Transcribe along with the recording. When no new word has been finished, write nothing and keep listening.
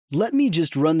"Let me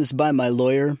just run this by my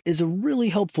lawyer" is a really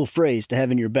helpful phrase to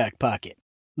have in your back pocket.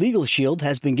 Legal Shield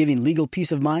has been giving legal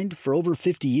peace of mind for over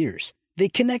 50 years. They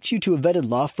connect you to a vetted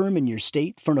law firm in your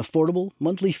state for an affordable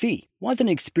monthly fee. Want an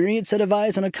experienced set of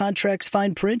eyes on a contract's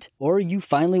fine print? Or you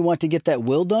finally want to get that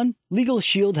will done? Legal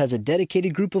Shield has a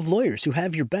dedicated group of lawyers who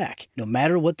have your back, no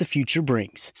matter what the future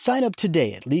brings. Sign up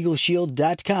today at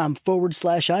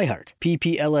LegalShield.com/iHeart.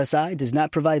 PPLSI does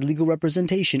not provide legal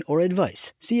representation or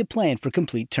advice. See a plan for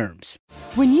complete terms.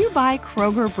 When you buy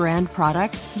Kroger brand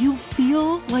products, you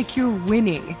feel like you're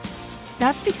winning.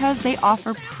 That's because they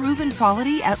offer proven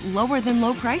quality at lower than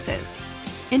low prices.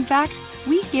 In fact,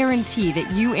 we guarantee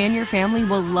that you and your family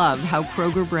will love how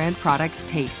Kroger brand products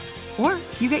taste, or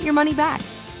you get your money back.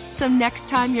 So next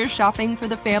time you're shopping for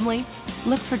the family,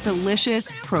 look for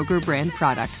delicious Kroger brand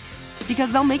products,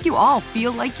 because they'll make you all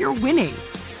feel like you're winning.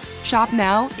 Shop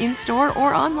now, in-store,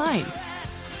 or online.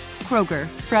 Kroger,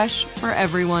 fresh for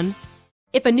everyone.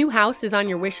 If a new house is on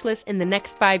your wish list in the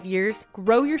next 5 years,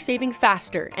 grow your savings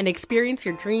faster and experience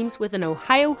your dreams with an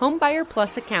Ohio Homebuyer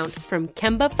Plus account from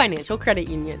Kemba Financial Credit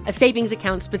Union. A savings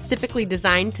account specifically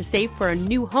designed to save for a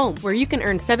new home, where you can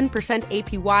earn 7%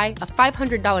 APY, a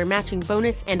 $500 matching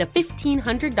bonus, and a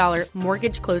 $1,500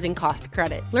 mortgage closing cost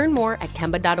credit. Learn more at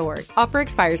Kemba.org. Offer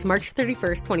expires March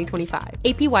 31st, 2025.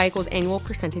 APY equals annual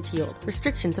percentage yield.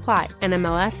 Restrictions apply.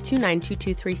 NMLS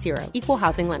 292230. Equal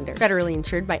housing lender. Federally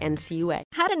insured by NCUA.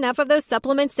 Had enough of those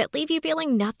supplements that leave you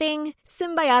feeling nothing?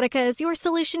 Symbiotica is your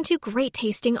solution to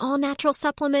great-tasting, all-natural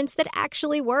supplements that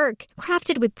actually work.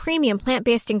 Crafted with premium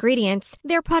plant-based ingredients,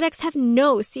 their products have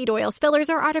no seed oils, fillers,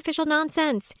 or artificial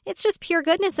nonsense. It's just pure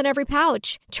goodness in every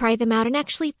pouch. Try them out and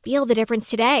actually feel the difference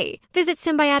today. Visit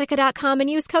Symbiotica.com and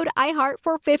use code IHEART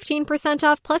for 15%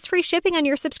 off plus free shipping on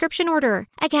your subscription order.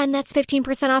 Again, that's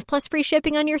 15% off plus free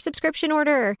shipping on your subscription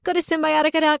order. Go to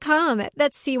Symbiotica.com.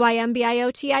 That's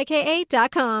CYMBIOTIKA.com.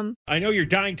 I know you're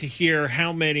dying to hear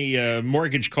how many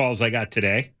mortgage calls I got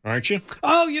today, aren't you?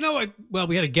 Oh, you know, well,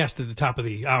 we had a guest at the top of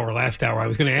the hour last hour. I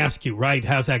was going to ask you, right?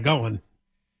 How's that going?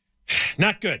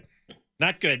 Not good.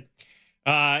 Not good.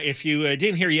 If you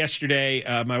didn't hear yesterday,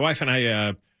 my wife and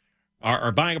I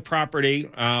are buying a property.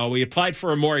 We applied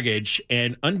for a mortgage,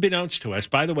 and unbeknownst to us,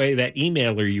 by the way, that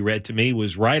emailer you read to me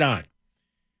was right on.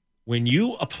 When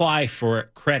you apply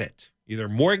for credit, either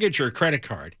mortgage or credit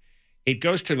card, it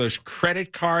goes to those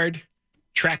credit card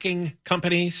tracking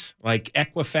companies like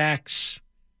Equifax,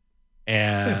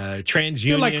 TransUnion.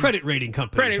 They're like credit rating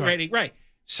companies. Credit rating, right.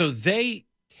 So they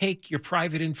take your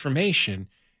private information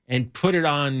and put it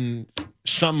on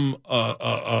some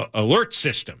alert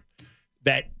system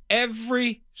that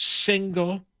every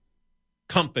single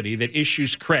company that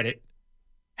issues credit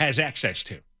has access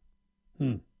to.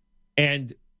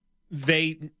 And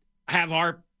they have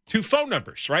our two phone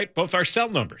numbers, right? Both our cell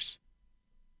numbers.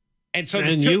 And so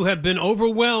you have been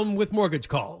overwhelmed with mortgage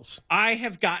calls. I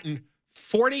have gotten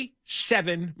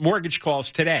 47 mortgage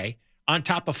calls today on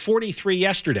top of 43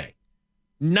 yesterday.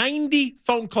 90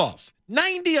 phone calls.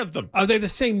 90 of them. Are they the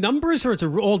same numbers or it's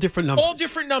all different numbers? All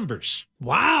different numbers.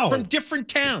 Wow. From different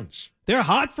towns. They're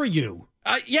hot for you.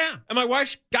 Yeah. And my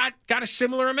wife's got a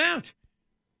similar amount.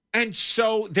 And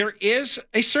so there is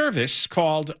a service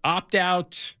called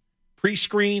Opt-Out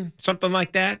Pre-Screen, something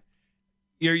like that.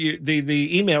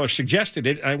 The emailer suggested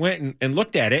it. I went and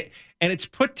looked at it, and it's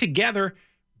put together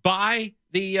by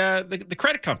the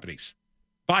credit companies,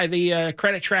 by the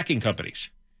credit tracking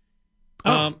companies.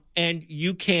 And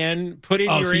you can put in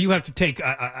so you have to take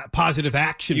a positive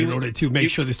action in order to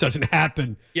make sure this doesn't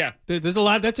happen. Yeah. There's a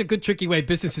lot. That's a good, tricky way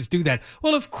businesses do that.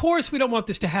 Well, of course, we don't want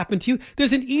this to happen to you.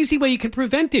 There's an easy way you can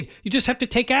prevent it. You just have to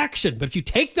take action. But if you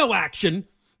take no action,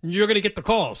 you're going to get the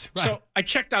calls. Right. So I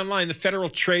checked online. The Federal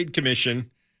Trade Commission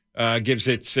gives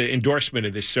its endorsement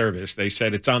of this service. They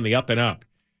said it's on the up and up.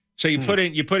 So you put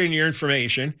in your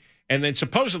information, and then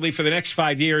supposedly for the next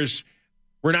 5 years,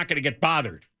 we're not going to get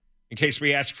bothered in case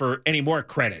we ask for any more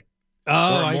credit or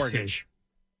a mortgage.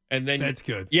 And then that's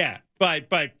good. Yeah, but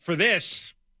for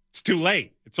this, it's too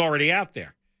late. It's already out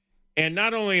there. And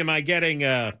not only am I getting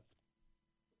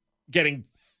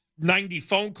 90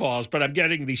 phone calls, but I'm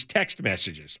getting these text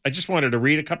messages. I just wanted to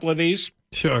read a couple of these.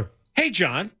 Sure. Hey,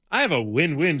 John, I have a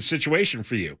win-win situation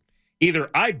for you. Either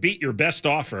I beat your best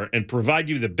offer and provide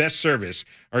you the best service,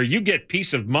 or you get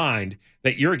peace of mind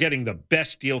that you're getting the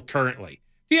best deal currently.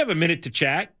 Do you have a minute to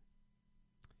chat?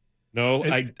 No,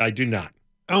 I do not.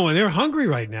 Oh, and they're hungry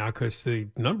right now because the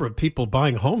number of people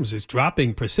buying homes is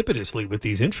dropping precipitously with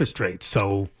these interest rates.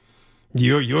 So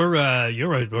you're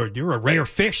a rare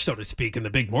fish, so to speak, in the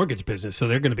big mortgage business. So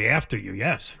they're going to be after you.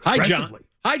 Yes. Hi,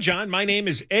 John. My name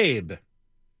is Abe.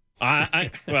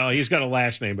 Well, he's got a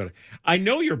last name, but I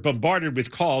know you're bombarded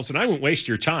with calls, and I won't waste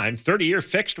your time. 30-year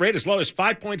fixed rate as low as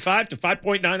 5.5 to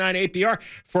 5.99 APR.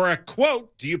 For a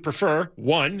quote, do you prefer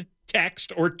 1,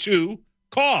 text, or 2,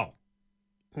 call?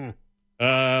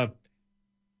 Now,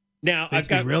 Makes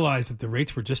me realize that the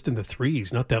rates were just in the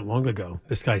 3s not that long ago.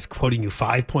 This guy's quoting you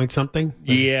 5 point something.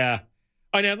 Yeah.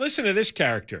 Oh, now listen to this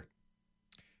character.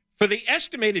 For the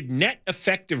estimated net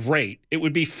effective rate, it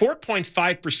would be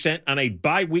 4.5% on a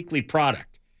biweekly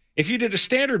product. If you did a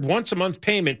standard once-a-month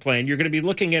payment plan, you're going to be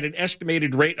looking at an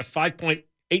estimated rate of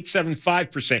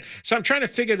 5.875%. So I'm trying to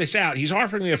figure this out. He's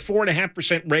offering me a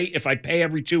 4.5% rate if I pay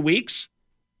every 2 weeks.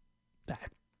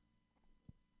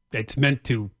 It's meant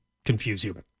to confuse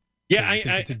you. Yeah, I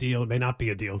think it's a deal. It may not be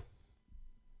a deal.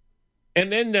 And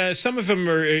then some of them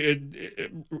are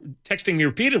texting me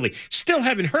repeatedly. Still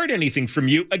haven't heard anything from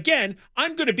you. Again,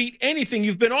 I'm going to beat anything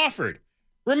you've been offered.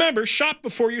 Remember, shop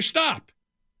before you stop.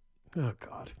 Oh,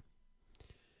 God.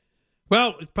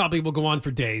 Well, it probably will go on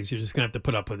for days. You're just going to have to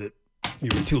put up with it. You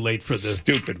were too late for the...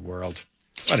 Stupid world.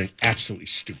 What an absolutely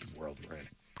stupid world we're in.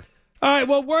 All right,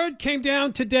 well, word came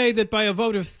down today that by a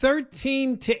vote of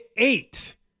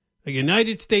 13-8, the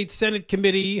United States Senate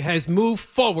Committee has moved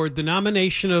forward the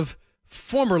nomination of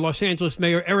former Los Angeles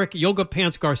Mayor Eric Yoga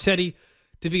Pants Garcetti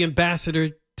to be ambassador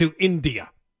to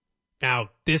India. Now,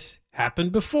 this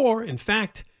happened before. In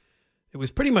fact, it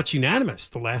was pretty much unanimous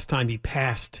the last time he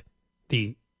passed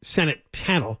the Senate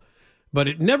panel, but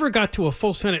it never got to a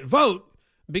full Senate vote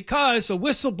because a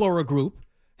whistleblower group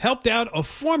helped out a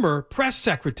former press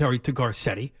secretary to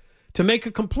Garcetti to make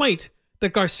a complaint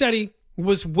that Garcetti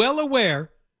was well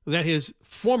aware that his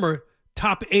former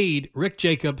top aide, Rick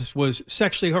Jacobs, was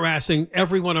sexually harassing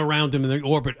everyone around him in the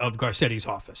orbit of Garcetti's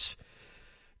office.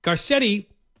 Garcetti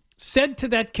said to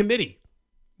that committee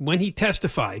when he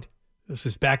testified, this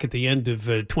is back at the end of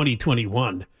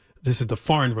 2021, this is the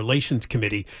Foreign Relations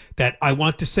Committee, that I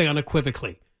want to say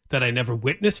unequivocally that I never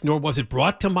witnessed, nor was it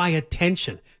brought to my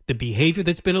attention, the behavior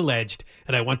that's been alleged,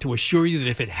 and I want to assure you that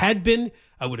if it had been,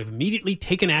 I would have immediately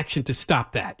taken action to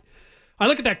stop that. I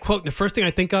look at that quote, and the first thing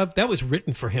I think of, that was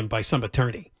written for him by some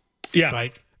attorney. Yeah.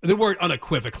 Right? The word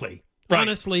unequivocally. Right.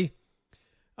 Honestly.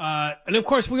 And of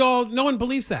course, no one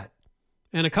believes that.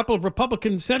 And a couple of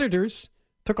Republican senators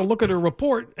took a look at her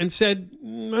report and said,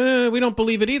 we don't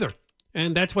believe it either.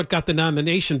 And that's what got the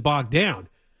nomination bogged down.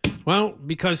 Well,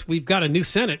 because we've got a new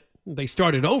Senate, they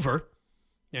started over.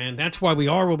 And that's why we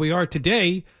are where we are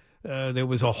today. There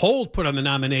was a hold put on the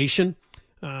nomination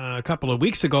a couple of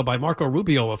weeks ago by Marco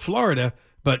Rubio of Florida,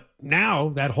 but now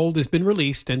that hold has been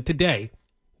released, and today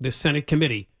this Senate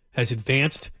committee has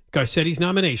advanced Garcetti's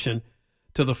nomination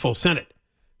to the full Senate.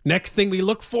 Next thing we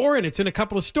look for, and it's in a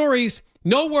couple of stories,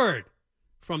 no word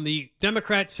from the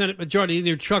Democrat Senate Majority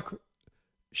Leader Chuck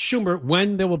Schumer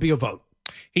when there will be a vote.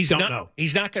 He's not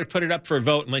going to put it up for a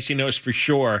vote unless he knows for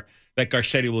sure that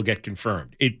Garcetti will get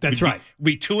confirmed. That's right. It would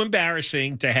be too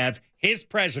embarrassing to have his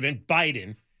president,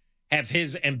 Biden, have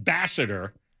his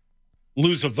ambassador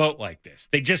lose a vote like this.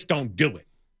 They just don't do it.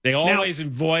 They always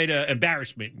avoid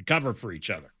embarrassment and cover for each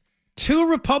other. 2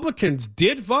 Republicans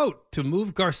did vote to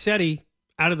move Garcetti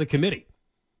out of the committee.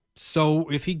 So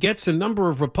if he gets a number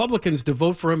of Republicans to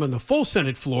vote for him on the full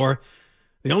Senate floor,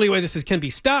 the only way this can be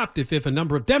stopped if a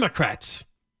number of Democrats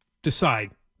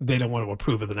decide they don't want to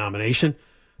approve of the nomination.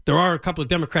 There are a couple of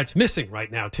Democrats missing right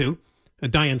now, too.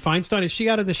 Dianne Feinstein, is she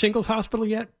out of the Shingles Hospital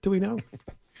yet? Do we know?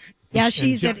 Yeah,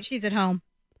 she's at home.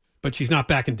 But she's not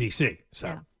back in D.C. So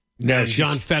yeah. No,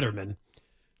 John Fetterman,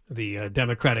 the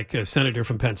Democratic senator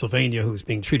from Pennsylvania who's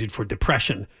being treated for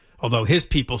depression, although his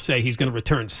people say he's going to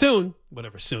return soon,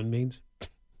 whatever soon means.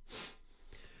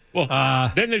 Well,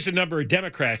 then there's a number of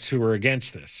Democrats who are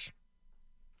against this.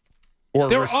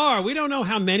 There are. We don't know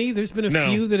how many. There's been a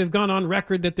few that have gone on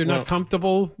record that they're not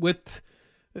comfortable with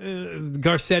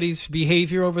Garcetti's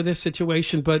behavior over this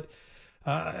situation, but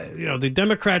the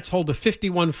Democrats hold a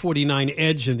 51-49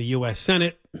 edge in the U.S.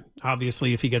 Senate.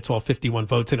 Obviously, if he gets all 51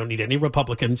 votes, they don't need any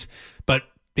Republicans, but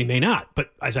they may not.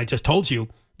 But as I just told you,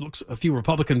 looks a few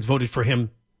Republicans voted for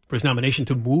him for his nomination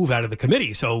to move out of the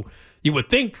committee. So you would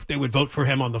think they would vote for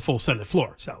him on the full Senate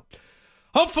floor. So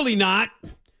hopefully not.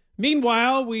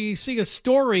 Meanwhile, we see a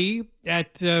story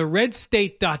at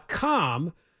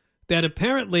redstate.com that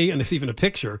apparently, and there's even a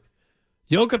picture,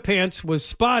 Yoga Pants was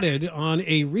spotted on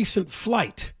a recent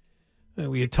flight.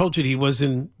 We had told you he was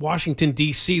in Washington,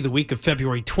 D.C. the week of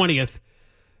February 20th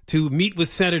to meet with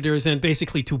senators and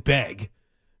basically to beg.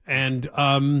 And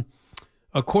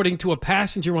according to a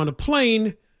passenger on a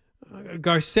plane,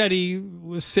 Garcetti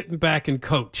was sitting back in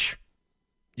coach.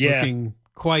 Yeah. Looking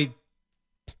quite...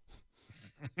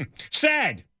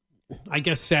 sad. I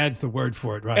guess sad's the word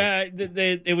for it, right?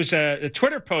 It was a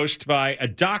Twitter post by a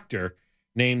doctor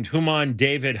named Human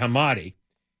David Hamadi,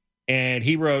 and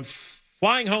he wrote,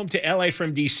 flying home to L.A.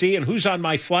 from D.C., and who's on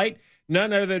my flight?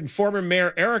 None other than former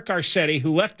Mayor Eric Garcetti,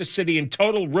 who left the city in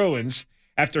total ruins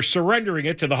after surrendering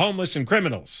it to the homeless and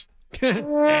criminals. And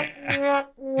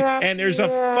there's a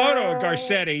photo of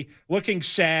Garcetti looking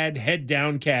sad, head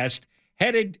downcast,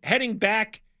 heading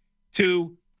back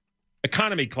to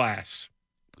economy class.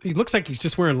 He looks like he's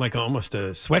just wearing like almost a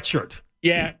sweatshirt.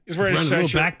 Yeah, he's wearing a little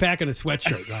backpack and a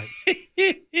sweatshirt, right?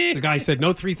 The guy said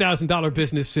no $3,000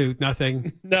 business suit,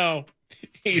 nothing. No.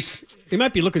 He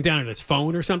might be looking down at his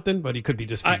phone or something, but he could be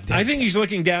just... I think he's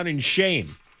looking down in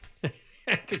shame.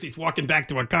 Because he's walking back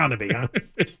to economy, huh?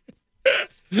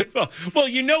 Well,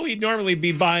 he'd normally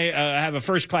be have a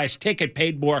first-class ticket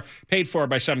paid for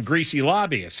by some greasy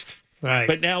lobbyist. Right.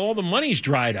 But now all the money's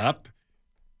dried up,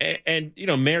 and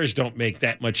mayors don't make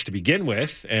that much to begin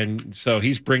with, and so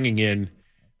he's bringing in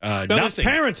nothing. His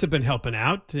parents have been helping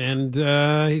out, and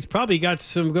he's probably got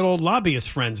some good old lobbyist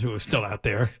friends who are still out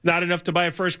there. Not enough to buy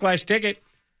a first-class ticket.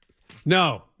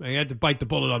 No, they had to bite the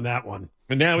bullet on that one.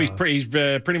 And now he's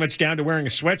pretty much down to wearing a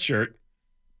sweatshirt.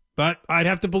 But I'd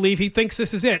have to believe he thinks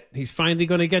this is it. He's finally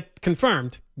going to get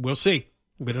confirmed. We'll see.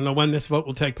 We don't know when this vote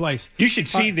will take place. You should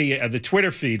see the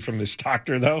Twitter feed from this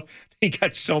doctor, though. He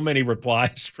got so many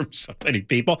replies from so many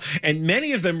people, and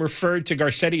many of them referred to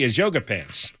Garcetti as yoga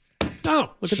pants.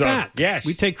 Oh, look at that. Yes.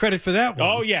 We take credit for that one.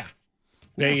 Oh, yeah.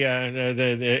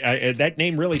 That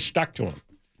name really stuck to him.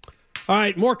 All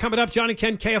right, more coming up. John and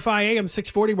Ken, KFI AM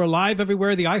 640. We're live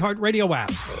everywhere, the iHeartRadio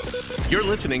app. You're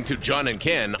listening to John and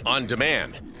Ken on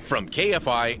demand from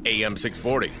KFI AM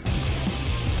 640.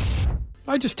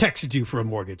 I just texted you for a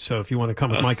mortgage, so if you want to come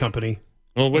with my company.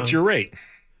 Well, what's your rate?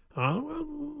 Well,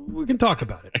 we can talk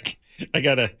about it. I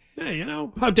got to... Hey,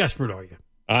 how desperate are you?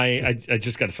 I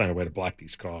just got to find a way to block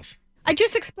these calls. I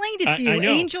just explained it to you.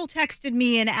 Angel texted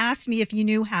me and asked me if you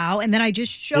knew how, and then I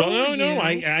just showed you. No,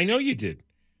 I know you did.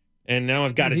 And now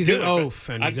I've got to do it. He's an oaf,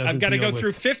 and I've got to go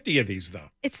through 50 of these, though.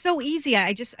 It's so easy.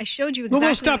 I showed you exactly. Well,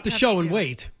 we'll stop the show and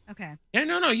wait. Okay. Yeah,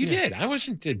 no, you did. I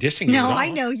wasn't dissing you. No, at all. I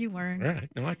know you weren't. All right.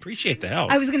 No, I appreciate the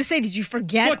help. I was going to say, did you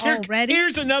forget already?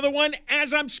 Here's another one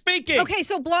as I'm speaking. Okay,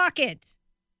 so block it.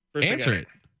 Answer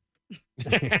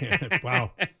it.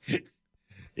 Wow.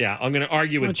 Yeah, I'm going to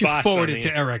argue with Why don't you bots forward it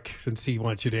to Eric since he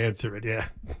wants you to answer it? Yeah.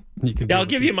 You can. I'll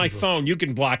give you my phone. You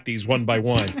can block these one by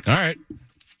one.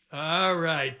 All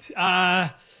right.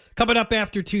 Coming up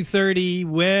after 2:30,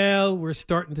 well, we're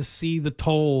starting to see the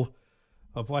toll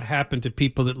of what happened to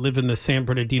people that live in the San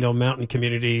Bernardino mountain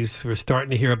communities. We're starting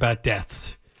to hear about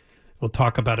deaths. We'll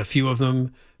talk about a few of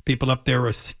them. People up there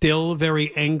are still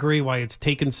very angry why it's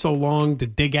taken so long to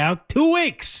dig out. 2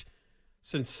 weeks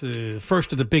since the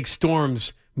first of the big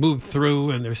storms moved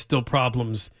through, and there's still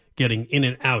problems getting in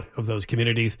and out of those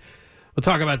communities. We'll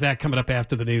talk about that coming up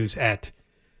after the news at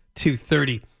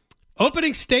 2:30.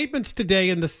 Opening statements today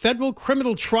in the federal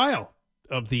criminal trial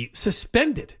of the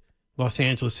suspended Los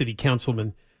Angeles City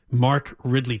Councilman Mark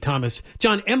Ridley Thomas.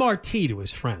 John, MRT to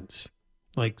his friends.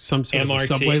 Like some sort of a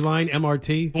subway line,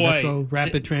 MRT, Boy, Metro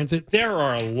Rapid Transit. There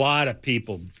are a lot of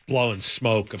people blowing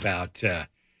smoke about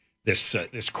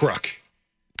this crook.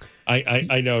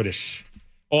 I notice.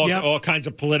 All kinds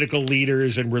of political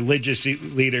leaders and religious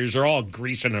leaders are all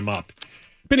greasing him up.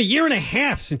 Been a year and a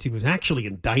half since he was actually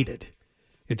indicted.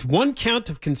 It's 1 count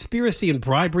of conspiracy and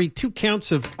bribery, 2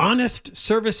 counts of honest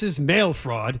services mail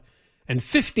fraud, and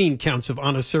 15 counts of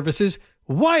honest services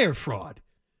wire fraud,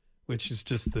 which is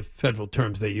just the federal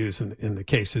terms they use in the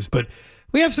cases. But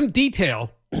we have some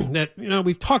detail that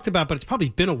we've talked about, but it's probably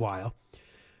been a while,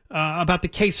 about the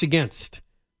case against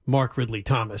Mark Ridley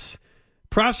Thomas.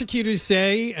 Prosecutors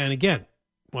say, and again,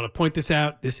 want to point this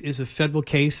out, this is a federal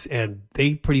case, and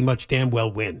they pretty much damn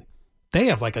well win. They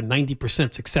have like a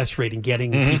 90% success rate in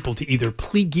getting people to either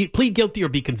plead guilty or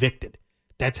be convicted.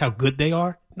 That's how good they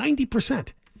are,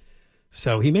 90%.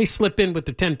 So he may slip in with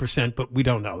the 10%, but we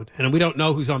don't know. And we don't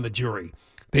know who's on the jury.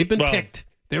 They've been picked.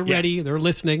 They're ready. They're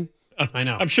listening. I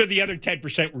know. I'm sure the other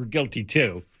 10% were guilty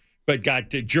too, but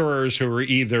got jurors who were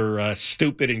either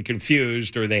stupid and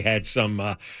confused or they had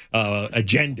some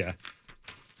agenda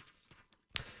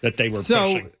that they were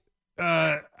pushing.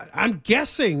 I'm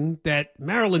guessing that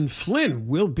Marilyn Flynn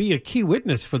will be a key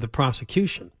witness for the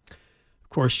prosecution. Of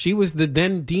course, she was the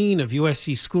then dean of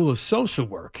USC School of Social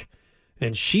Work,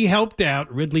 and she helped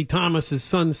out Ridley Thomas's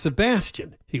son,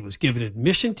 Sebastian. He was given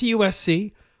admission to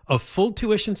USC, a full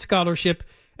tuition scholarship,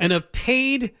 and a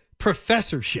paid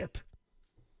professorship.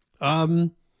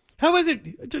 How is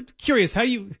it? Just curious how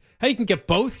you can get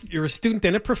both. You're a student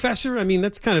and a professor. I mean,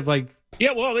 that's kind of like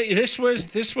Yeah, well, this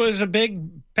was a big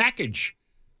package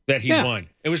that he won.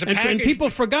 It was a package. And people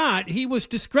forgot he was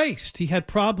disgraced. He had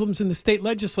problems in the state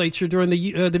legislature during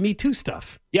the Me Too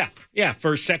stuff. Yeah,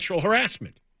 for sexual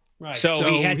harassment. Right. So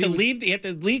he had to leave. He had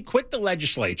to quit the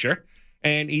legislature,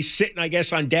 and he's sitting, I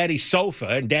guess, on Daddy's sofa,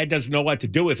 and Dad doesn't know what to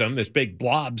do with him. This big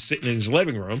blob sitting in his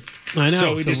living room. I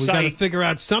know. So we got to figure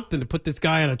out something to put this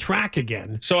guy on a track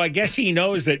again. So I guess he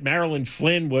knows that Marilyn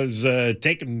Flynn was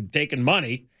taking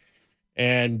money,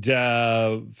 and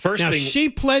she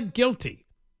pled guilty.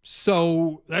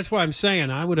 So that's why I'm saying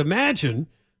I would imagine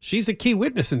she's a key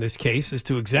witness in this case as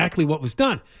to exactly what was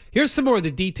done. Here's some more of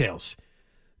the details.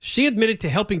 She admitted to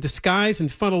helping disguise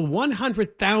and funnel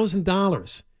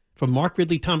 $100,000 from Mark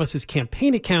Ridley Thomas's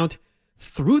campaign account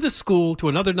through the school to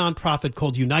another nonprofit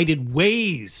called United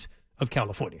Ways of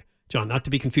California. John, not to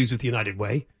be confused with United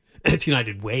Way. It's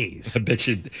United Ways. I bet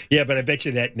you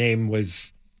that name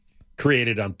was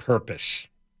created on purpose.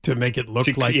 To make it look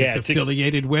like it's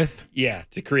affiliated with? Yeah,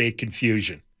 to create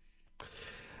confusion.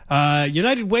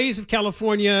 United Ways of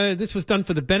California, this was done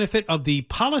for the benefit of the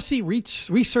Policy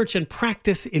Research and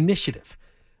Practice Initiative,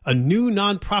 a new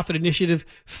nonprofit initiative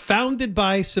founded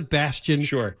by Sebastian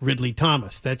Ridley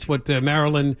Thomas. That's what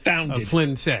Marilyn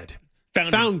Flynn said.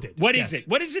 Founded. What is it?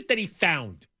 What is it that he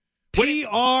found?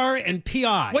 PR and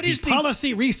PI. What is the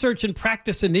Policy Research and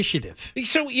Practice Initiative?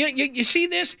 So you see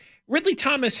this? Ridley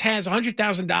Thomas has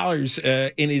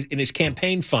 $100,000 in his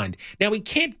campaign fund. Now he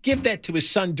can't give that to his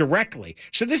son directly.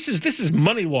 So this is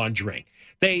money laundering.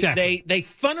 They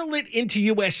funnel it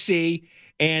into USC,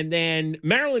 and then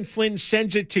Marilyn Flynn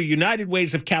sends it to United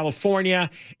Ways of California,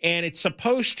 and it's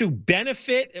supposed to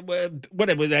benefit.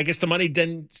 Whatever. I guess the money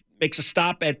then makes a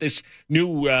stop at this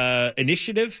new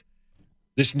initiative,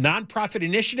 this nonprofit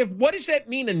initiative. What does that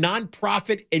mean? A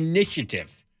nonprofit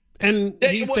initiative? And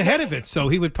he's the head of it, so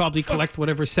he would probably collect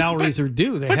whatever salaries are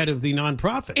due, the head of the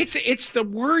nonprofit. It's the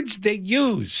words they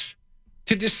use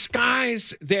to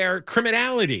disguise their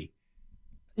criminality.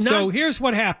 So here's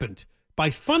what happened. By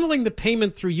funneling the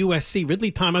payment through USC, Ridley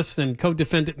Thomas and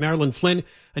co-defendant Marilyn Flynn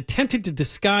attempted to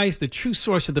disguise the true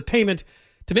source of the payment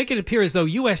to make it appear as though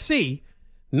USC,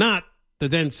 not the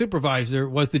then supervisor,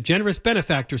 was the generous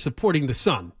benefactor supporting the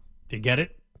son. Do you get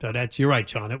it? So you're right,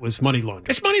 John. It was money laundering.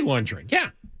 It's money laundering,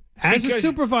 yeah. As a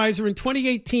supervisor in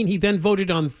 2018, he then voted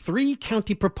on 3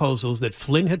 county proposals that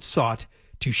Flynn had sought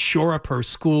to shore up her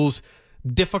school's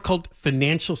difficult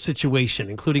financial situation,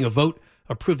 including a vote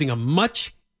approving a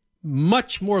much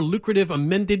more lucrative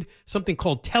amended something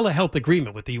called telehealth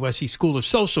agreement with the USC School of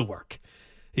Social Work.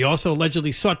 He also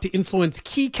allegedly sought to influence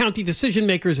key county decision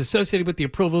makers associated with the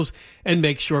approvals and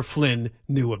make sure Flynn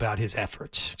knew about his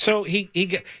efforts. So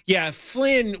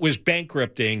Flynn was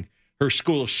bankrupting her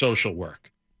School of Social Work.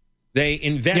 They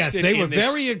invested. Yes, they were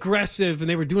very aggressive, and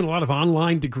they were doing a lot of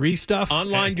online degree stuff.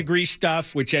 Degree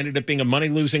stuff, which ended up being a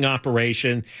money-losing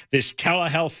operation. This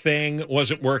telehealth thing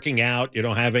wasn't working out.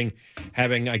 Having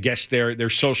I guess their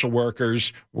social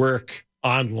workers work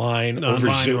online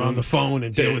over Zoom or on the phone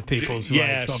and deal with people's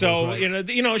so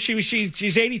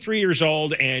she's 83 years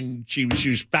old, and she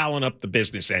was fouling up the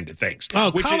business end of things.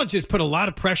 Colleges put a lot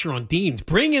of pressure on deans.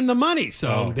 Bring in the money.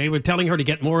 So they were telling her to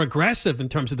get more aggressive in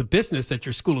terms of the business that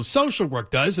your School of Social Work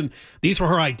does, and these were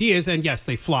her ideas, and yes,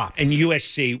 they flopped. And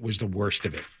USC was the worst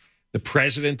of it. The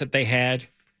president that they had,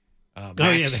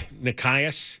 Max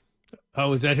Nikias.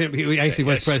 Oh, is that him? He actually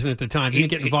was president at the time. He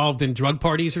didn't get involved in drug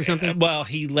parties or something? Well,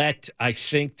 he let, I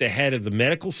think, the head of the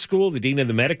medical school, the dean of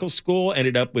the medical school,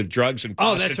 ended up with drugs and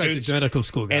prostitutes. Oh, that's right, the medical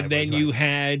school guy. And then you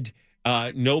had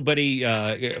nobody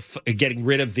getting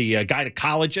rid of the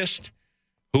gynecologist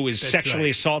who was sexually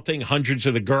assaulting hundreds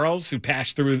of the girls who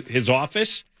passed through his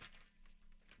office.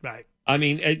 Right. I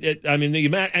mean, the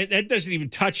amount, and that doesn't even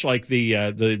touch like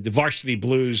the Varsity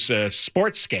Blues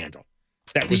sports scandal.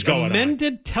 That was going on. The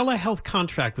amended telehealth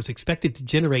contract was expected to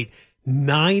generate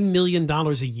 $9 million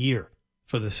a year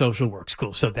for the social work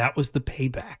school. So that was the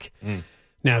payback.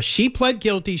 Now, she pled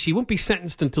guilty. She won't be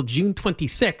sentenced until June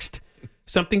 26th.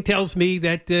 Something tells me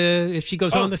that if she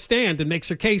goes on the stand and makes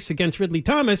her case against Ridley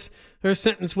Thomas, her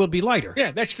sentence will be lighter.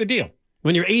 Yeah, that's the deal.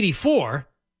 When you're 84,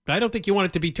 I don't think you want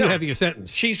it to be too heavy a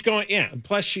sentence. She's going,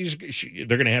 plus they're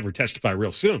going to have her testify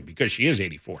real soon because she is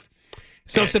 84.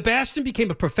 So Sebastian became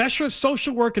a professor of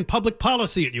social work and public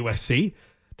policy at USC,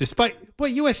 despite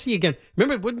USC again.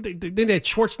 Remember, didn't they have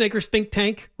Schwarzenegger's think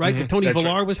tank, right? When Tony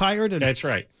Villar was hired. And, that's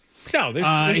right. No, there's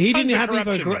he tons didn't of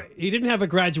have he didn't have a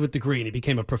graduate degree, and he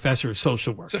became a professor of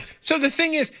social work. So the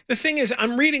thing is,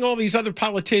 I'm reading all these other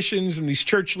politicians and these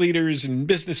church leaders and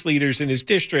business leaders in his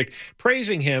district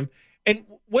praising him, and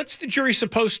what's the jury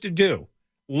supposed to do?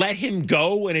 let him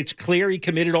go when it's clear he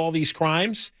committed all these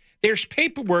crimes? There's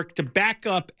paperwork to back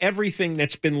up everything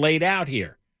that's been laid out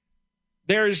here.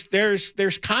 There's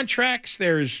contracts,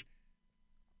 there's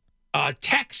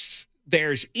texts,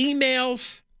 there's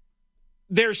emails,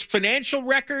 there's financial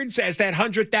records as that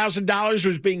 $100,000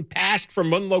 was being passed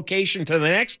from one location to the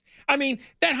next. I mean,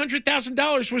 that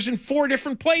 $100,000 was in 4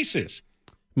 different places.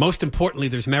 Most importantly,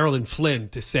 there's Marilyn Flynn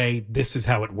to say this is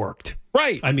how it worked.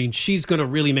 Right. I mean, she's going to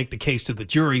really make the case to the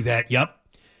jury that, yep,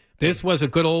 this was a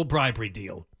good old bribery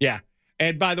deal. Yeah.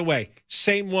 And by the way,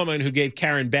 same woman who gave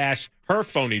Karen Bass her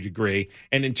phony degree,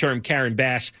 and in turn, Karen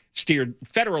Bass steered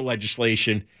federal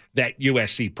legislation that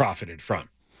USC profited from.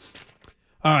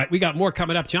 All right, we got more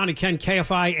coming up. John and Ken,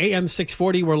 KFI AM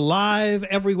 640. We're live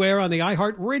everywhere on the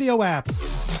iHeartRadio app.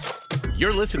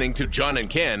 You're listening to John and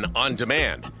Ken on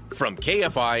demand from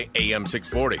KFI AM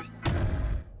 640.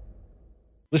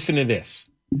 Listen to this.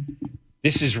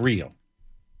 This is real.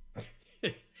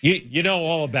 You know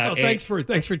all about it. Thanks for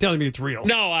telling me it's real.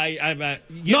 No, I'm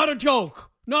not a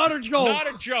joke. Not a joke. Not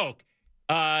a joke.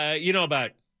 You know about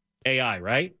AI,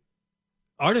 right?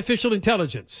 Artificial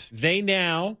intelligence. They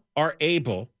now are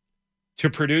able to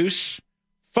produce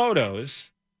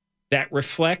photos that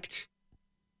reflect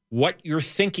what you're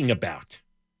thinking about.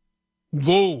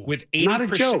 Whoa. With 80%. Not a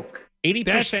joke. 80%.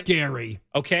 That's scary.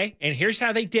 Okay. And here's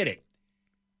how they did it.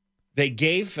 They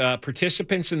gave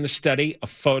participants in the study a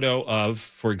photo of,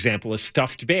 for example, a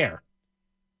stuffed bear.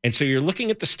 And so you're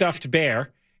looking at the stuffed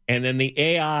bear, and then the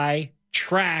AI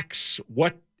tracks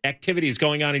what activity is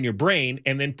going on in your brain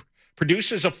and then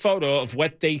produces a photo of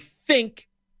what they think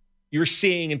you're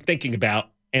seeing and thinking about.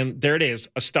 And there it is,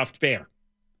 a stuffed bear.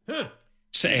 Huh.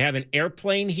 So I have an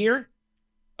airplane here,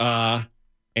 and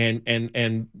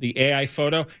the AI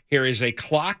photo. Here is a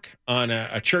clock on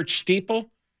a church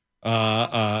steeple,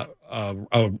 a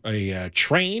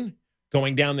train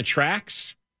going down the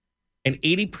tracks, and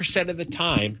 80% of the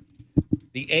time,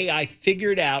 the AI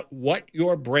figured out what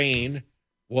your brain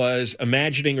was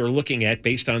imagining or looking at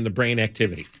based on the brain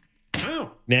activity.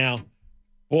 Wow. Now,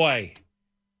 boy,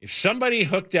 if somebody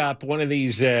hooked up one of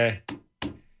these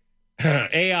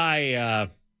AI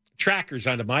trackers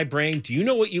onto my brain, do you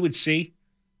know what you would see?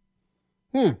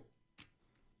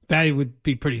 That would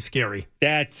be pretty scary.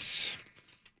 I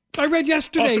read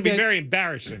yesterday. Also be very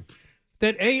embarrassing.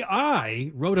 That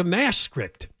AI wrote a MASH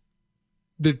script,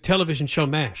 the television show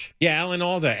MASH. Yeah, Alan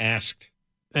Alda asked.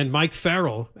 And Mike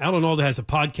Farrell. Alan Alda has a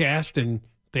podcast, and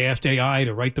they asked AI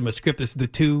to write them a script. The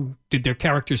two did their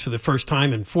characters for the first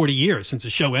time in 40 years since the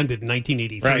show ended in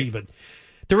 1983. Right. But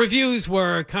the reviews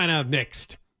were kind of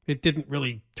mixed. It didn't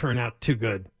really turn out too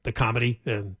good, the comedy.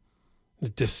 And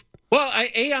it just... Well,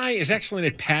 AI is excellent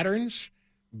at patterns,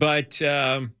 but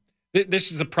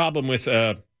this is the problem with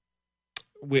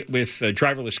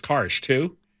driverless cars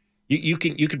too. You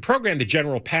can program the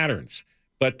general patterns,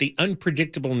 but the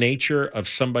unpredictable nature of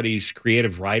somebody's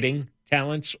creative writing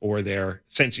talents or their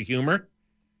sense of humor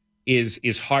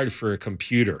is hard for a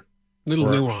computer. Little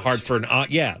nuance. Hard for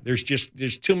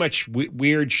there's too much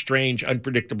weird, strange,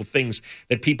 unpredictable things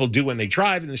that people do when they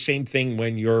drive, and the same thing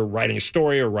when you're writing a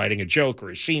story or writing a joke or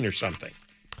a scene or something.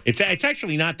 It's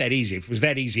actually not that easy. If it was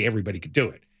that easy, everybody could do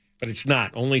it. But it's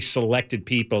not. Only selected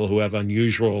people who have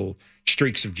unusual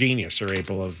streaks of genius are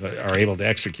able to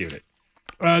execute it.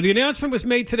 The announcement was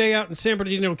made today out in San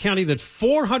Bernardino County that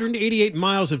 488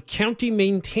 miles of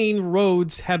county-maintained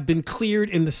roads have been cleared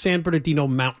in the San Bernardino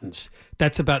Mountains.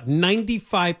 That's about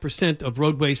 95% of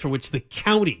roadways for which the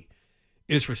county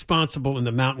is responsible in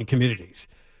the mountain communities.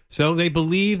 So they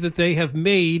believe that they have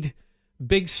made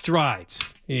big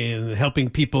strides in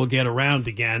helping people get around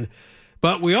again.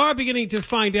 But we are beginning to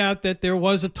find out that there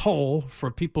was a toll for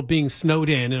people being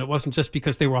snowed in, and it wasn't just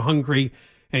because they were hungry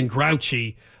and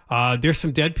grouchy. There's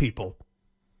some dead people.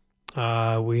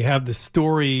 We have the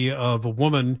story of a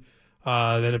woman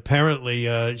that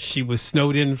apparently she was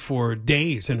snowed in for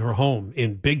days in her home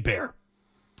in Big Bear.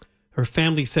 Her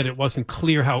family said it wasn't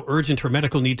clear how urgent her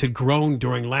medical needs had grown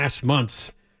during last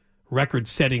month's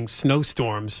record-setting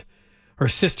snowstorms. Her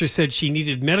sister said she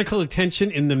needed medical attention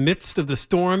in the midst of the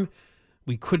storm.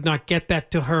 We could not get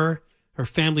that to her. Her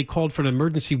family called for an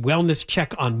emergency wellness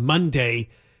check on Monday.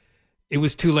 It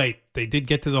was too late. They did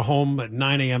get to the home at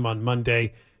 9 a.m. on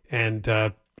Monday, and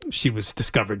she was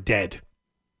discovered dead.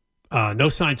 No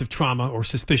signs of trauma or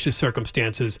suspicious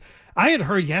circumstances. I had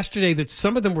heard yesterday that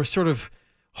some of them were sort of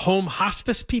home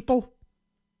hospice people.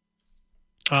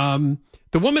 The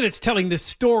woman that's telling this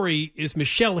story is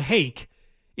Michelle Hake.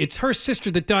 It's her sister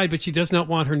that died, but she does not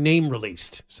want her name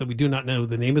released. So we do not know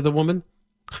the name of the woman.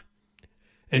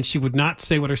 and she would not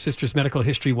say what her sister's medical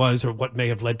history was or what may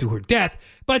have led to her death.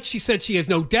 But she said she has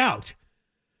no doubt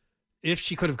if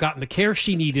she could have gotten the care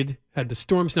she needed, had the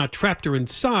storms not trapped her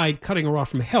inside, cutting her off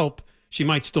from help, she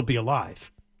might still be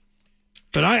alive.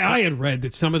 But I had read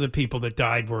that some of the people that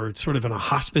died were sort of in a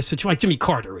hospice situation, like Jimmy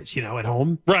Carter is, at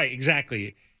home. Right,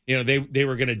 exactly. They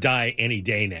were going to die any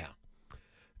day now.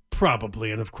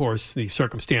 Probably. And, of course, the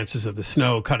circumstances of the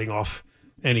snow cutting off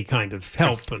any kind of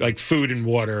help. Like food and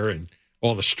water and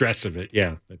all the stress of it.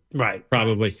 Yeah. Right.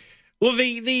 Probably. Right. Well,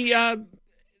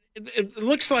 it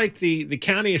looks like the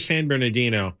county of San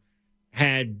Bernardino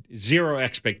had zero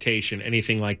expectation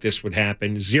anything like this would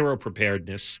happen, zero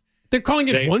preparedness. They're calling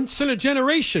it once in a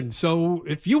generation. So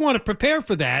if you want to prepare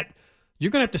for that,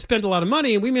 you're going to have to spend a lot of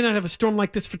money, and we may not have a storm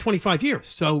like this for 25 years.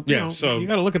 So, you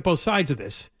got to look at both sides of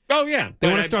this. Oh, yeah. They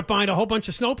want to start buying a whole bunch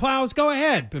of snowplows? Go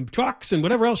ahead. And trucks and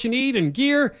whatever else you need and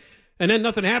gear. And then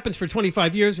nothing happens for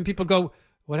 25 years, and people go,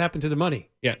 what happened to the money?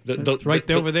 Yeah.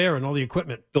 It's over there and all the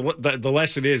equipment. The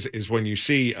lesson is when you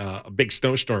see a big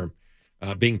snowstorm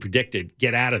being predicted,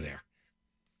 get out of there.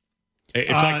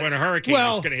 It's like when a hurricane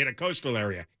is going to hit a coastal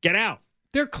area. Get out.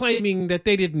 They're claiming that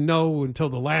they didn't know until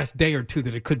the last day or two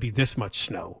that it could be this much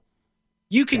snow.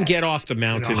 You can get off the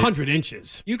mountain. 100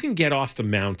 inches. You can get off the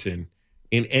mountain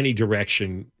in any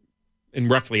direction in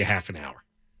roughly a half an hour.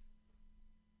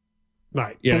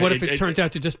 Right. But what if it turns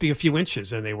out to just be a few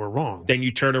inches and they were wrong? Then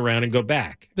you turn around and go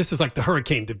back. This is like the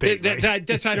hurricane debate.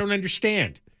 That's I don't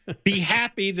understand. Be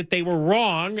happy that they were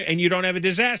wrong and you don't have a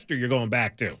disaster you're going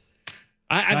back to.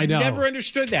 I've never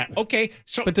understood that. Okay,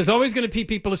 but there's always going to be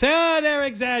people who say, they're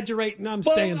exaggerating. I'm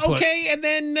staying put. Okay, and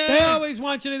then they always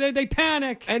want you to. They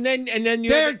panic, and then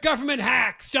they're government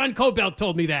hacks. John Cobelt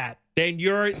told me that. Then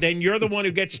you're the one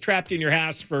who gets trapped in your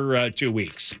house for 2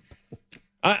 weeks.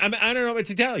 I don't know what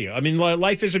to tell you. I mean,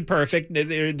 life isn't perfect.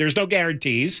 There's no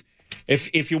guarantees.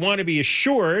 If you want to be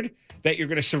assured that you're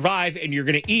going to survive and you're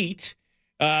going to eat,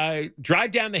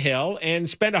 drive down the hill and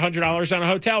spend $100 on a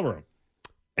hotel room.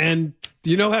 And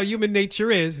you know how human nature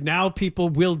is. Now people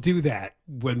will do that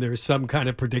when there's some kind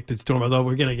of predicted storm, although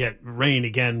we're going to get rain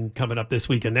again coming up this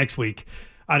week and next week.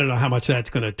 I don't know how much that's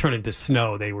going to turn into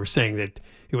snow. They were saying that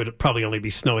it would probably only be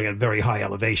snowing at very high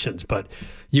elevations, but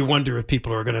you wonder if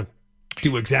people are going to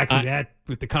do exactly that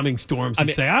with the coming storms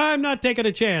and say, I'm not taking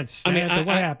a chance. What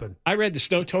happened? I read the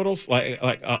snow totals, like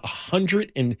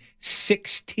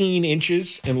 116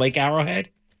 inches in Lake Arrowhead.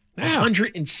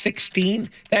 116.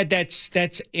 That's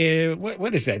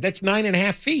what is that? That's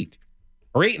 9.5 feet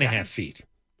or 8.5 feet.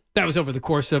 That was over the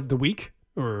course of the week,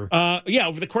 or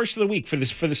over the course of the week for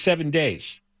the 7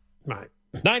 days. Right,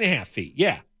 9.5 feet.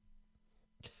 Yeah.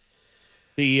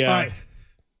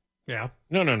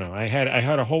 No. I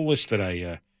had a whole list that I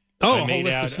a whole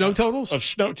list of snow totals. Of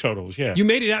snow totals. Yeah. You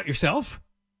made it out yourself?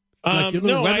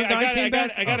 No, I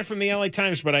got it from the LA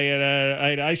Times, but I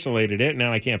had isolated it.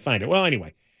 Now I can't find it. Well,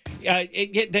 anyway.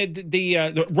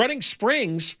 The Running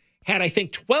Springs had, I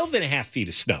think, 12.5 feet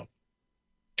of snow.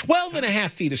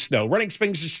 12.5 feet of snow. Running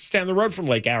Springs is just down the road from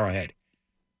Lake Arrowhead.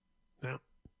 Yeah.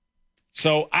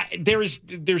 So there's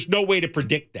no way to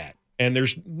predict that, and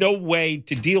there's no way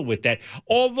to deal with that.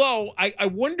 Although I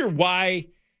wonder why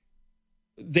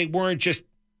they weren't just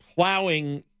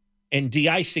plowing and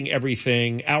de-icing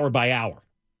everything hour by hour.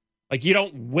 Like, you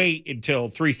don't wait until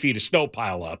 3 feet of snow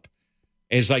pile up.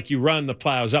 It's like you run the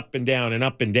plows up and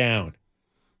down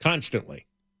constantly.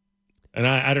 And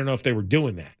I don't know if they were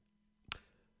doing that.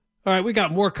 All right, we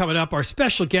got more coming up. Our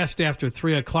special guest after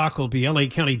 3 o'clock will be L.A.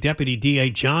 County Deputy DA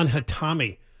John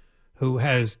Hatami, who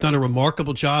has done a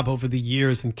remarkable job over the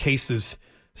years in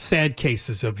sad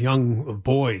cases of young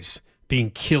boys being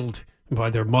killed by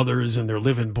their mothers and their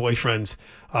live-in boyfriends.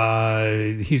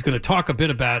 He's going to talk a bit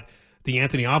about the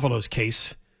Anthony Avalos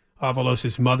case.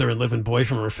 Avalos' mother and live-in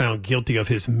boyfriend were found guilty of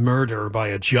his murder by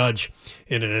a judge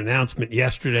in an announcement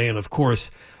yesterday. And, of course,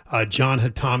 John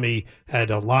Hatami had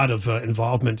a lot of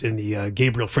involvement in the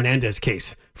Gabriel Fernandez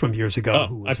case from years ago,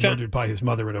 who was murdered by his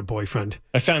mother and her boyfriend.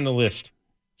 I found the list.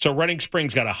 So Running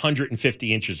Springs got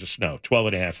 150 inches of snow,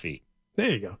 12.5 feet.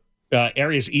 There you go.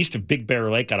 Areas east of Big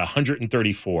Bear Lake got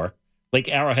 134. Lake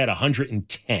Arrowhead,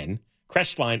 110.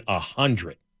 Crestline,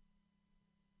 100.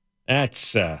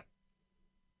 That's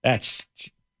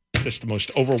just the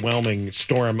most overwhelming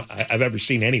storm I've ever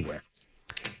seen anywhere.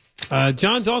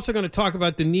 John's also going to talk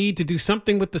about the need to do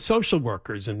something with the social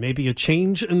workers and maybe a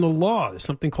change in the law,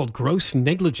 something called gross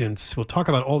negligence. We'll talk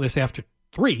about all this after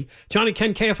 3. John and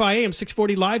Ken, KFI AM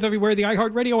 640 live everywhere, the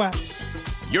iHeartRadio app.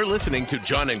 You're listening to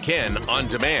John and Ken on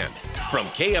demand from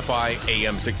KFI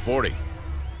AM 640.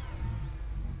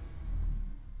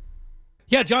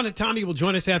 Yeah, John and Tommy will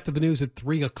join us after the news at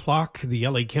 3 o'clock. The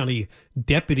L.A. County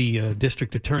Deputy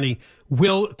District Attorney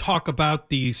will talk about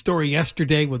the story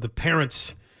yesterday with the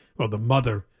parents, or the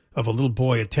mother, of a little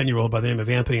boy, a 10-year-old by the name of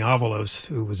Anthony Avalos,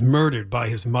 who was murdered by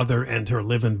his mother and her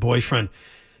live-in boyfriend.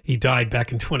 He died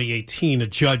back in 2018. A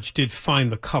judge did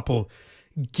find the couple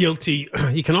guilty.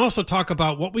 He can also talk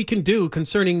about what we can do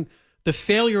concerning the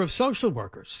failure of social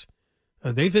workers.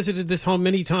 They visited this home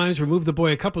many times, removed the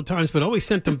boy a couple of times, but always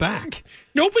sent them back.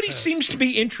 Nobody seems to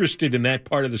be interested in that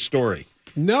part of the story.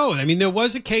 No, I mean, there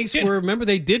was a case where, remember,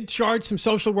 they did charge some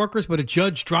social workers, but a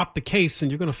judge dropped the case, and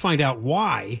you're going to find out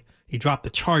why he dropped the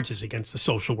charges against the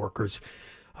social workers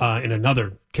in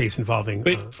another case involving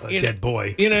a dead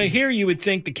boy. Here you would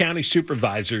think the county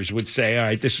supervisors would say, all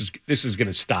right, this is going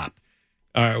to stop.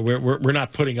 We're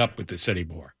not putting up with this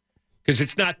anymore. Because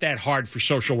it's not that hard for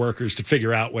social workers to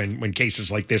figure out when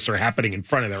cases like this are happening in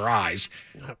front of their eyes.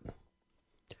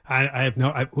 I have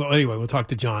no... well, anyway, we'll talk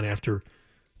to John after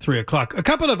 3 o'clock. A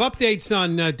couple of updates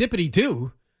on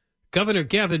Dippity-Doo. Governor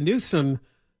Gavin Newsom,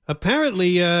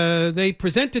 apparently they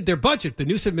presented their budget, the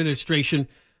Newsom administration,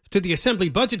 to the Assembly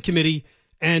Budget Committee,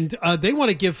 and they want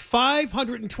to give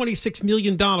 $526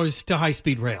 million to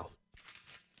high-speed rail.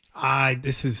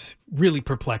 This is really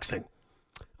perplexing.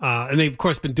 And they've, of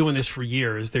course, been doing this for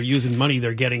years. They're using money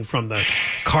they're getting from the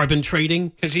carbon trading.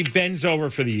 Because he bends over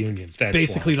for the unions. That's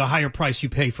basically why. The higher price you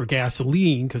pay for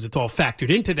gasoline, because it's all factored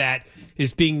into that,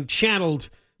 is being channeled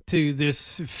to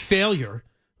this failure,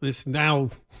 this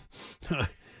now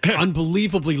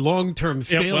unbelievably long-term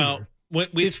failure.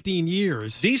 15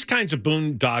 years. These kinds of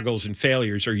boondoggles and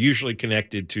failures are usually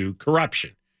connected to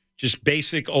corruption. Just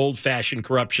basic old-fashioned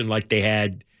corruption like they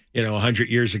had, 100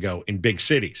 years ago in big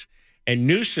cities. And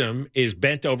Newsom is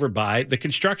bent over by the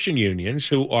construction unions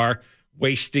who are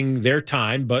wasting their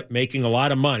time but making a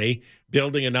lot of money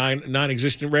building a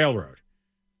non-existent railroad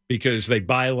because they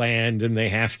buy land and they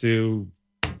have to,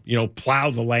 plow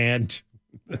the land.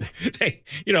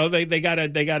 they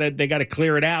gotta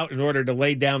clear it out in order to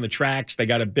lay down the tracks. They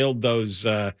got to build those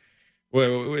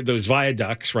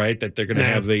viaducts, right? That they're going to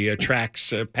have the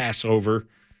tracks pass over.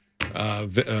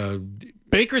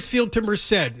 Bakersfield to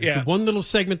Merced is the one little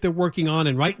segment they're working on,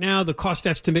 and right now the cost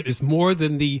estimate is more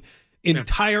than the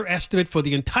entire estimate for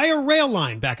the entire rail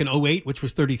line back in 2008, which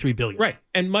was $33 billion. Right,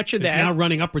 and much of it's now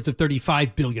running upwards of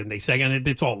 $35 billion, they say, and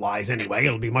it's all lies anyway.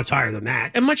 It'll be much higher than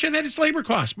that. And much of that is labor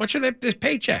costs. Much of that is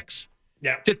paychecks.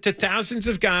 Yeah, to thousands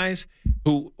of guys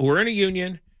who are in a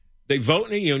union, they vote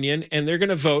in a union, and they're going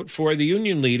to vote for the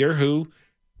union leader who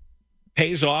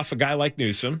pays off a guy like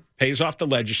Newsom, pays off the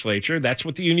legislature. That's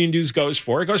what the union dues goes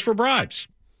for. It goes for bribes.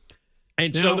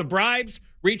 And so the bribes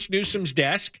reach Newsom's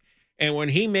desk, and when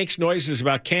he makes noises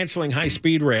about canceling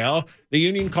high-speed rail, the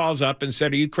union calls up and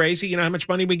said, are you crazy? You know how much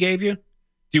money we gave you? Do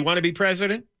you want to be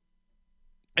president?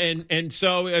 And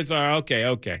so it's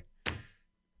okay.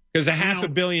 Because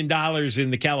 $500 million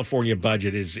in the California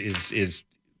budget is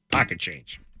pocket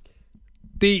change.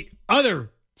 The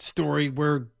other story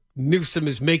where Newsom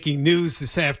is making news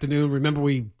this afternoon. Remember,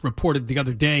 we reported the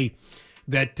other day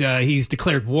that he's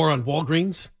declared war on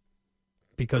Walgreens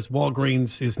because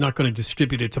Walgreens is not going to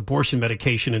distribute its abortion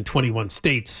medication in 21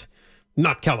 states.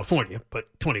 Not California, but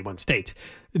 21 states.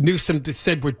 Newsom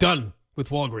said, we're done with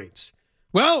Walgreens.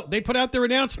 Well, they put out their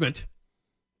announcement.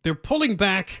 They're pulling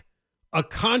back a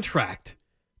contract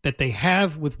that they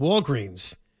have with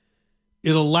Walgreens.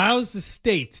 It allows the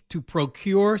state to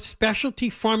procure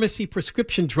specialty pharmacy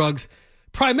prescription drugs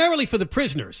primarily for the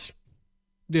prisoners.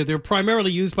 They're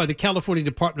primarily used by the California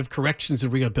Department of Corrections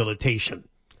and Rehabilitation,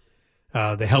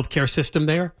 the healthcare system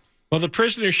there. Well, the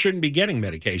prisoners shouldn't be getting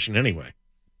medication anyway.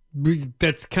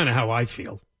 That's kind of how I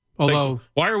feel. Although,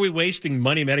 why are we wasting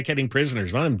money medicating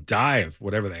prisoners? Let them die of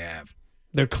whatever they have.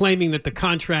 They're claiming that the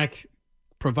contract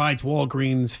provides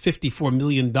Walgreens $54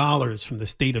 million from the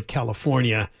state of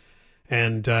California.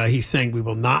 And he's saying we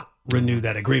will not renew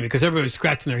that agreement because everybody was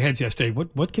scratching their heads yesterday.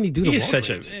 What can he do to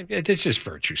Walgreens? It's just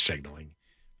virtue signaling.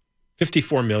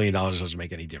 $54 million doesn't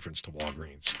make any difference to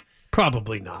Walgreens.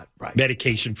 Probably not, right.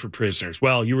 Medication for prisoners.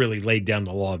 Well, you really laid down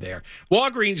the law there.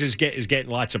 Walgreens is getting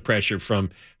lots of pressure from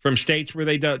states where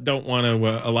they don't want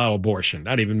to allow abortion,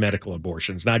 not even medical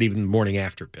abortions, not even the morning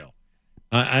after pill.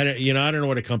 I don't know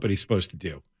what a company's supposed to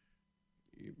do.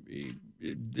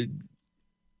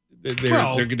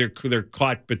 They're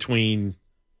caught between.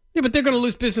 Yeah, but they're going to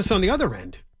lose business on the other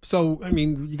end. So, I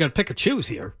mean, you got to pick or choose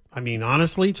here. I mean,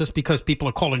 honestly, just because people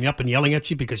are calling you up and yelling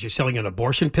at you because you're selling an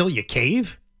abortion pill, you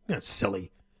cave? That's silly.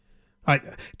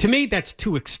 To me, that's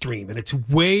too extreme, and it's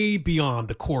way beyond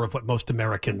the core of what most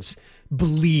Americans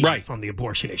believe on the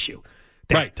abortion issue.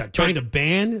 Trying to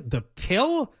ban the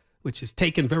pill? which is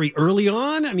taken very early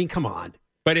on. I mean, come on.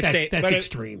 But if that's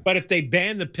extreme. But if they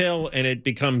ban the pill and it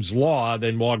becomes law,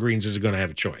 then Walgreens is going to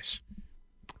have a choice.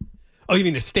 Oh, you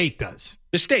mean the state does?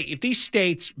 The state. If these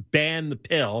states ban the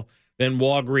pill, then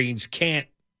Walgreens can't.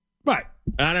 Right.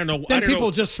 I don't know. Then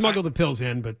people just smuggle the pills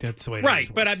in, but that's the way it right.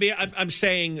 is. But I'm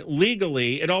saying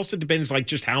legally, it also depends like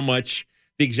just how much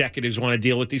the executives want to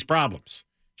deal with these problems.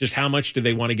 Just how much do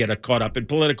they want to get caught up in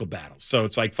political battles? So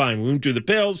it's like, fine, we won't do the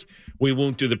pills. We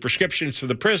won't do the prescriptions for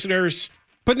the prisoners.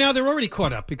 But now they're already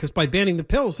caught up because by banning the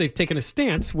pills, they've taken a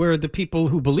stance where the people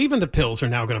who believe in the pills are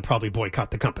now going to probably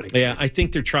boycott the company. Yeah, I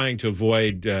think they're trying to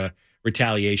avoid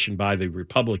retaliation by the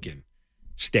Republican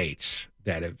states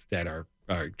that are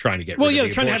trying to get rid of the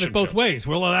they're trying to have it both ways.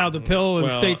 We'll allow the pill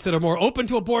in states that are more open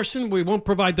to abortion. We won't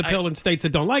provide the pill in states that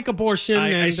don't like abortion.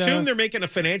 I assume they're making a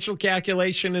financial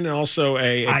calculation and also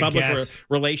a public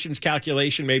relations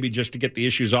calculation, maybe just to get the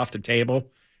issues off the table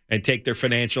and take their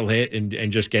financial hit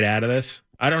and just get out of this.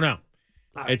 I don't know.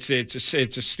 It's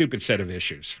a stupid set of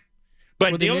issues.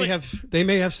 But they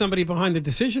may have somebody behind the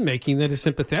decision making that is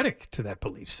sympathetic to that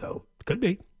belief. So could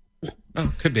be.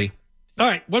 Oh, could be. All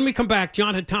right. When we come back,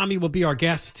 John Hatami will be our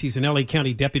guest. He's an LA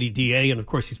County deputy DA, and of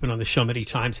course, he's been on the show many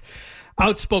times.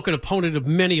 Outspoken opponent of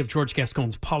many of George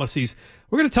Gascon's policies.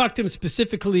 We're going to talk to him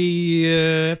specifically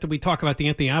after we talk about the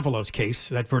Anthony Avalos case.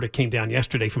 That verdict came down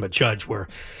yesterday from a judge where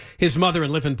his mother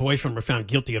and live-in boyfriend were found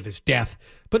guilty of his death.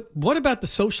 But what about the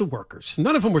social workers?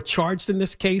 None of them were charged in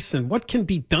this case, and what can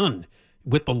be done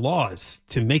with the laws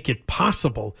to make it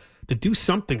possible to do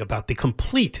something about the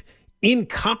complete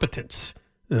incompetence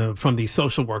from these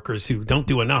social workers who don't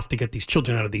do enough to get these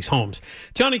children out of these homes.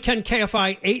 John and Ken,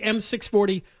 KFI, AM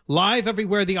 640, live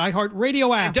everywhere, the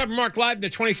iHeartRadio app. And Deborah Mark live in the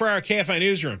 24-hour KFI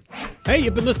newsroom. Hey,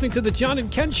 you've been listening to the John and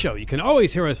Ken Show. You can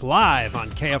always hear us live on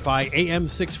KFI AM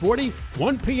 640,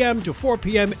 1 p.m. to 4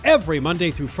 p.m. every Monday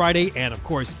through Friday, and, of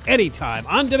course, anytime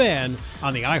on demand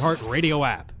on the iHeartRadio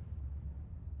app.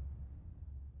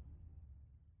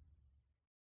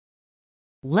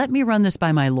 "Let me run this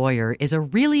by my lawyer" is a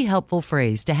really helpful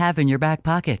phrase to have in your back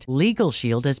pocket. Legal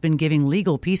Shield has been giving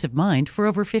legal peace of mind for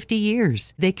over 50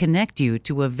 years. They connect you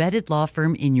to a vetted law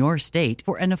firm in your state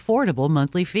for an affordable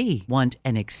monthly fee. Want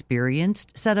an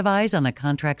experienced set of eyes on a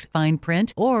contract's fine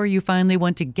print? Or you finally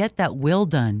want to get that will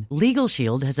done? Legal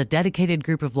Shield has a dedicated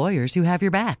group of lawyers who have your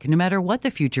back, no matter what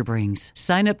the future brings.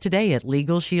 Sign up today at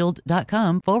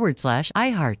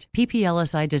LegalShield.com/iHeart.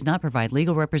 PPLSI does not provide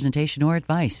legal representation or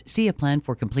advice. See a plan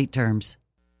for complete terms.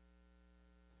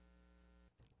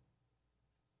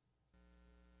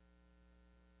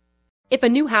 If a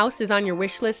new house is on your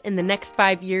wish list in the next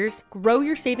 5 years, grow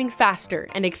your savings faster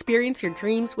and experience your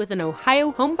dreams with an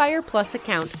Ohio Homebuyer Plus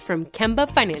account from Kemba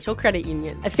Financial Credit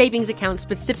Union. A savings account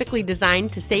specifically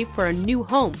designed to save for a new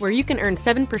home, where you can earn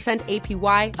 7%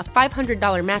 APY, a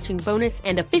 $500 matching bonus,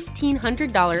 and a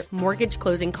 $1,500 mortgage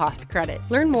closing cost credit.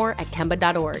 Learn more at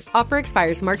Kemba.org. Offer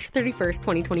expires March 31st,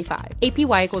 2025.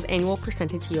 APY equals annual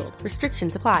percentage yield.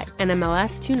 Restrictions apply.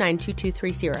 NMLS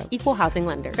 292230. Equal housing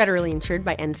lender. Federally insured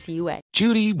by NCUA.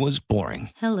 Judy was boring.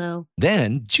 Hello.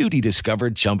 Then Judy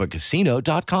discovered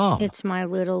ChumbaCasino.com. It's my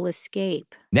little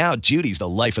escape. Now Judy's the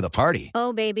life of the party.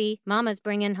 Oh, baby, mama's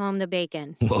bringing home the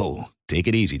bacon. Whoa, take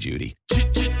it easy, Judy.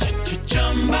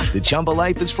 The Chumba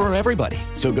life is for everybody.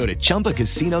 So go to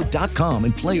ChumbaCasino.com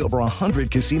and play over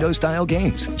 100 casino-style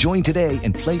games. Join today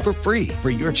and play for free for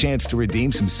your chance to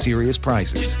redeem some serious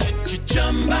prizes.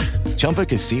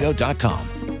 ChumbaCasino.com.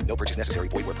 No purchase necessary.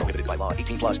 Void where prohibited by law.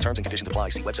 18 plus terms and conditions apply.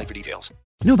 See website for details.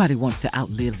 Nobody wants to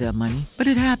outlive their money, but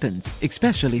it happens,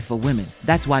 especially for women.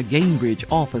 That's why Gainbridge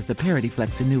offers the Parity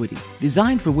Flex annuity,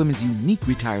 designed for women's unique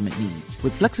retirement needs,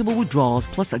 with flexible withdrawals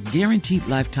plus a guaranteed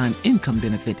lifetime income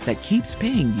benefit that keeps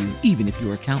paying you even if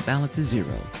your account balance is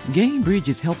zero. Gainbridge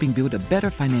is helping build a better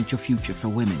financial future for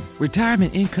women.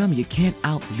 Retirement income you can't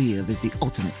outlive is the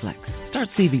ultimate flex.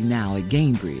 Start saving now at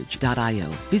Gainbridge.io.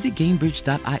 Visit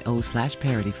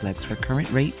Gainbridge.io/ParityFlex for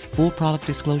current rates, full product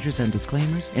disclosures and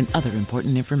disclaimers, and other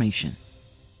important information.